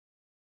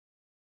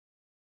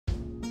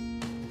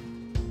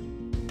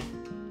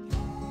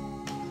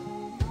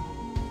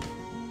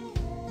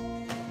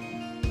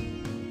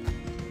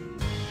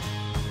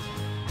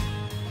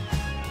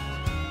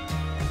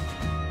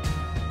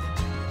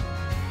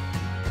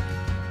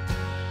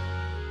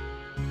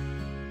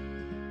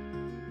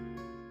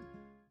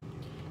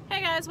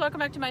guys, welcome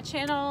back to my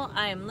channel.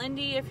 I am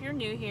Lindy if you're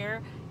new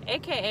here,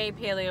 aka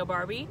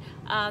Paleobarbie.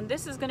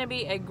 This is going to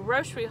be a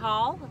grocery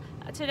haul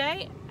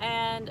today,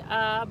 and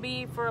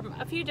be from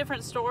a few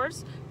different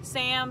stores: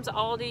 Sam's,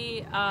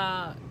 Aldi,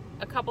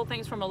 a couple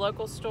things from a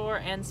local store,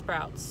 and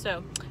Sprouts.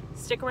 So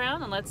stick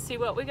around and let's see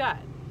what we got.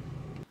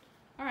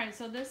 Alright,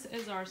 so this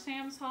is our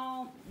Sam's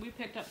haul. We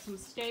picked up some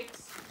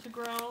steaks to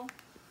grill.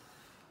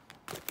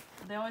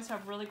 They always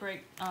have really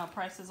great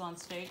prices on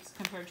steaks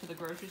compared to the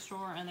grocery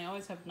store, and they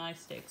always have nice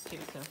steaks too.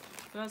 So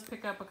we always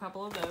pick up a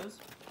couple of those.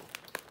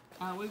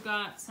 We've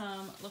got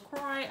some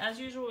LaCroix. As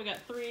usual, we got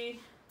 3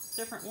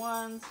 different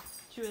ones.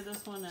 2 of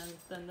this one and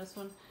then this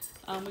one.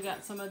 We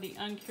got some of the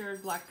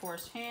uncured Black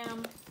Forest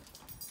ham,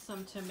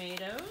 some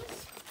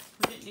tomatoes.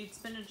 We didn't need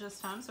spinach this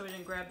time, so we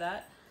didn't grab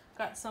that.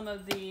 Got some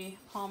of the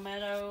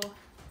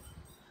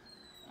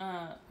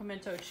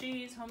pimento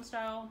cheese,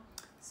 homestyle.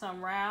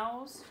 Some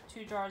Rouse,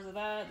 2 jars of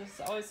that. This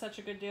is always such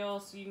a good deal.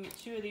 So you can get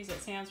 2 of these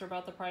at Sam's for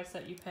about the price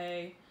that you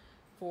pay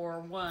for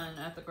 1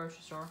 at the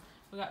grocery store.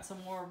 We got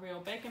some more real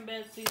bacon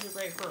bits. These are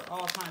great for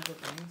all kinds of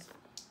things.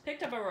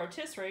 Picked up a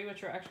rotisserie,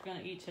 which we're actually going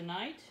to eat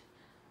tonight.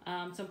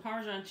 Some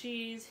Parmesan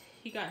cheese.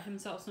 He got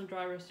himself some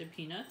dry roasted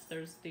peanuts.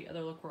 There's the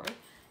other LaCroix.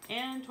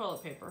 And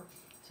toilet paper.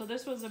 So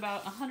this was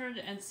about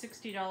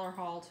 $160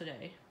 haul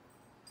today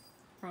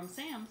from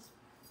Sam's.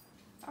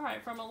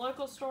 Alright, from a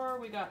local store,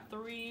 we got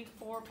 3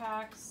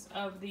 4-packs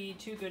of the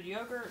 2 Good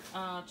yogurt,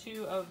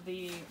 2 of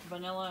the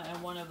vanilla,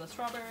 and 1 of the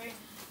strawberry.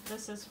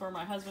 This is for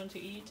my husband to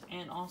eat,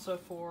 and also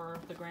for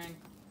the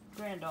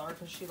granddaughter,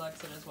 because she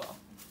likes it as well.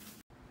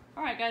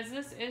 Alright guys,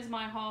 this is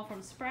my haul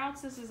from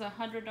Sprouts. This is a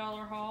 $100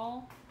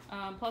 haul,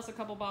 plus a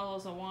couple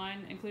bottles of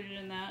wine included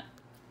in that.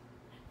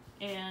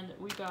 And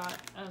we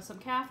got some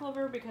calf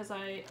liver, because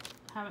I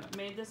haven't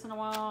made this in a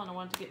while, and I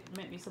wanted to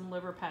make me some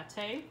liver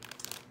pate.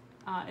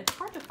 It's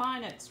hard to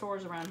find at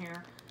stores around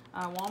here.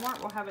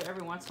 Walmart will have it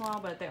every once in a while,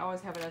 but they always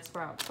have it at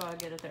Sprouts, so I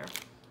get it there.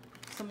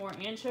 Some more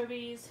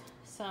anchovies,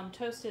 some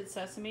toasted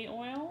sesame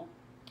oil,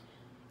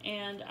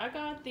 and I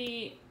got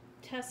the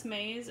Tess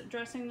May's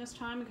dressing this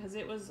time because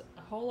it was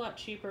a whole lot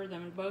cheaper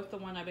than both the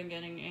one I've been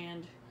getting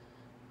and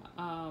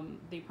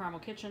the Primal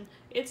Kitchen.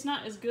 It's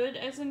not as good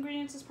as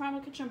ingredients as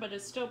Primal Kitchen, but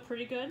it's still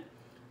pretty good.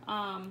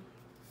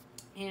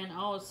 And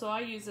also I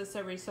use this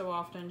every so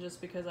often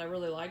just because I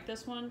really like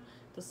this one,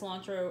 the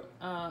cilantro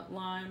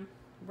lime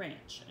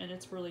ranch, and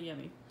it's really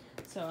yummy.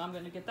 So I'm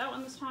going to get that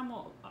one this time,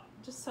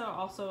 just so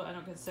also I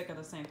don't get sick of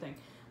the same thing.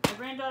 My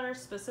granddaughter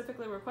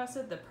specifically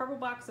requested the purple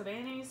box of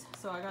Annie's,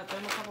 so I got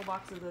them a couple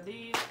boxes of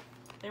these.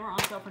 They were on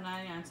sale for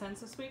 99 cents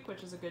this week,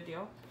 which is a good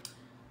deal.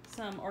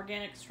 Some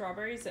organic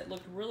strawberries that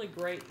looked really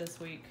great this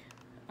week.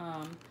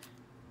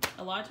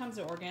 A lot of times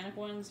the organic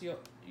ones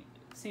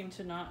seem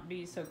to not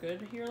be so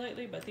good here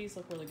lately, but these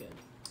look really good.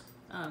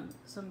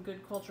 Some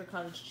good Culture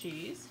cottage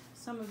cheese,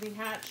 some of the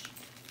Hatch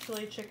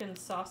chili chicken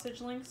sausage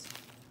links,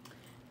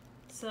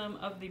 some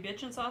of the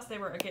bitchin sauce. They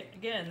were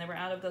again they were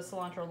out of the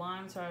cilantro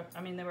lime, so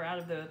I mean they were out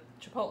of the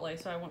chipotle,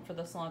 so I went for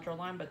the cilantro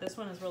lime, but this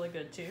one is really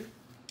good too.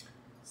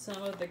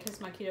 Some of the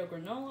Kiss My Keto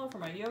granola for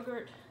my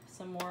yogurt,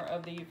 some more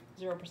of the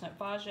 0%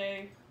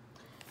 Fage,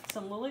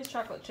 some Lily's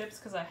chocolate chips,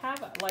 because I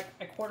have like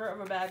a quarter of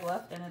a bag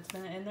left and it's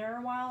been in there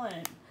a while,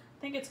 and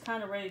I think it's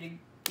kind of ready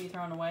to be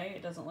thrown away.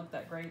 It doesn't look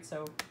that great,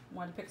 so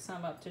wanted to pick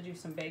some up to do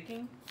some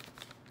baking.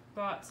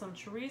 Got some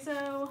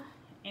chorizo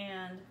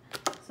and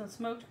some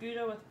smoked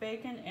Gouda with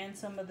bacon and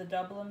some of the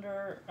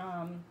Dubliner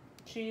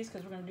cheese,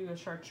 because we're going to do a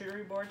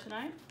charcuterie board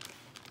tonight.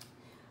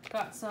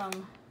 Got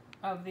some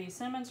of the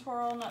cinnamon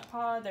swirl nut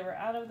pod. They were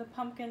out of the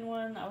pumpkin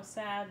one. I was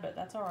sad, but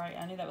that's alright.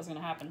 I knew that was going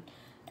to happen.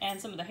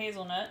 And some of the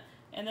hazelnut.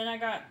 And then I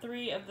got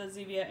 3 of the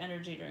Zevia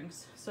energy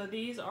drinks. So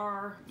these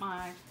are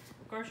my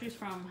groceries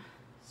from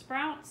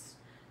Sprouts.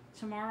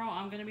 Tomorrow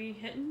I'm going to be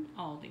hitting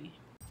Aldi.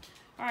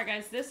 Alright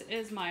guys, this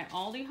is my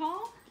Aldi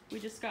haul. We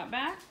just got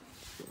back.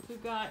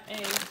 We've got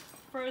a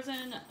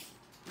frozen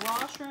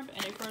raw shrimp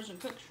and a frozen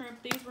cooked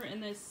shrimp. These were in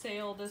this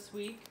sale this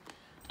week.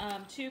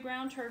 2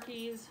 ground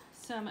turkeys,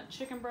 some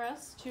chicken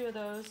breasts, 2 of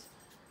those,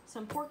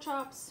 some pork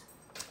chops,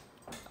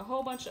 a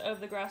whole bunch of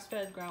the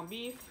grass-fed ground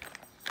beef,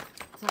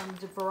 some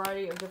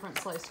variety of different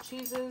sliced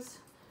cheeses,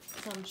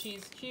 some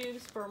cheese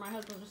cubes for my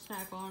husband to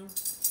snack on.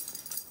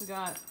 We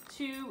got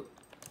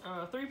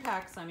 3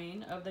 packs,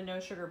 of the no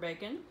sugar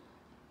bacon,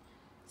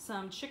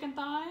 some chicken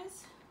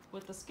thighs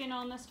with the skin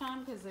on this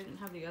time because they didn't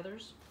have the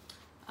others,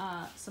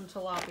 some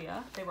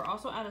tilapia. They were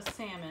also out of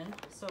salmon,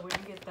 so we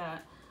didn't get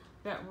that.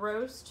 We got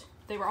roast.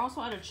 They were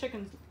also out of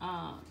chicken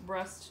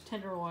breast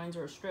tenderloins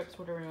or strips,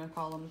 whatever you want to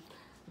call them.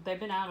 They've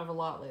been out of a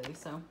lot lately,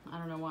 so I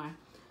don't know why.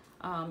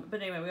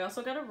 But anyway, we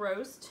also got a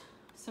roast,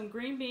 some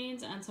green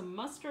beans and some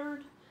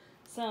mustard,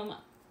 some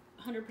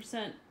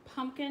 100%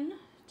 pumpkin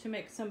to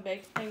make some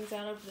baked things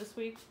out of this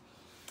week,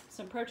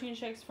 some protein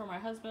shakes for my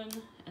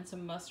husband, and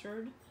some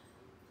mustard,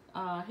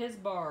 his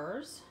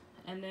bars,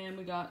 and then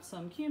we got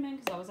some cumin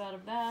because I was out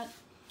of that,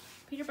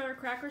 peanut butter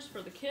crackers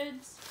for the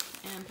kids,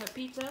 and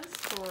pepitas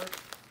for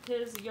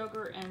his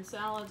yogurt and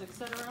salads,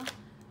 etc.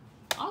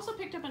 Also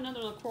picked up another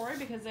LaCroix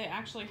because they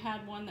actually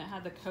had one that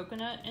had the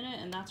coconut in it,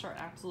 and that's our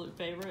absolute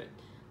favorite.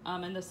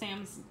 And the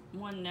Sam's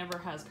one never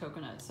has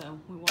coconut, so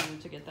we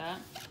wanted to get that.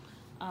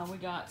 We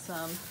got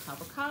some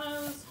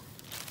avocados,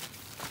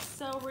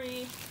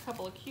 celery, a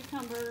couple of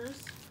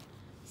cucumbers,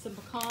 some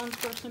pecans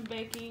for some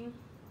baking,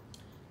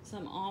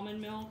 some almond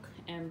milk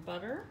and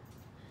butter.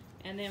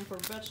 And then for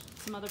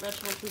some other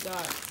vegetables, we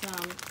got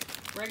some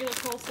regular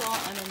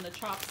coleslaw and then the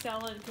chopped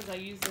salad, because I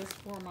use this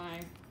for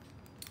my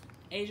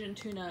Asian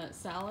tuna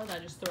salad. I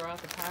just throw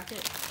out the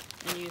packet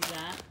and use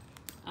that.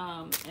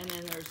 And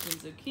then there's some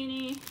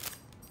zucchini,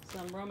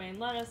 some romaine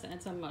lettuce,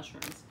 and some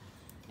mushrooms.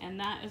 And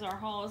that is our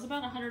haul. It was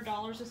about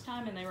 $100 this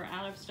time, and they were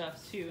out of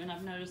stuff too. And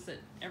I've noticed that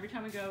every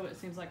time we go, it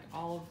seems like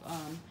all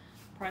of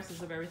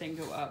prices of everything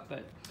go up.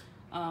 But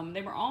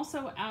they were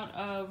also out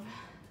of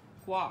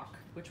guac,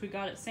 which we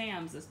got at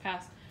Sam's this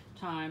past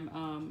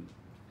time.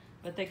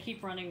 But they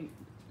keep running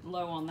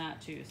low on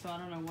that too. So I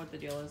don't know what the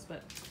deal is.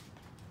 But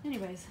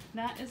anyways,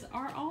 that is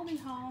our Aldi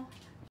haul.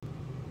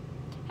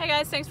 Hey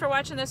guys, thanks for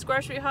watching this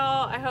grocery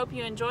haul. I hope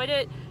you enjoyed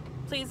it.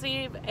 Please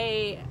leave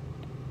a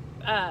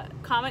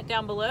comment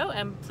down below,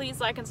 and please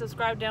like and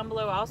subscribe down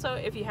below also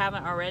if you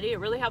haven't already. It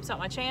really helps out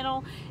my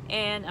channel,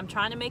 and I'm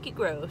trying to make it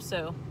grow,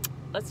 so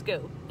let's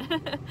go.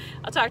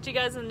 I'll talk to you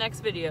guys in the next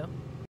video.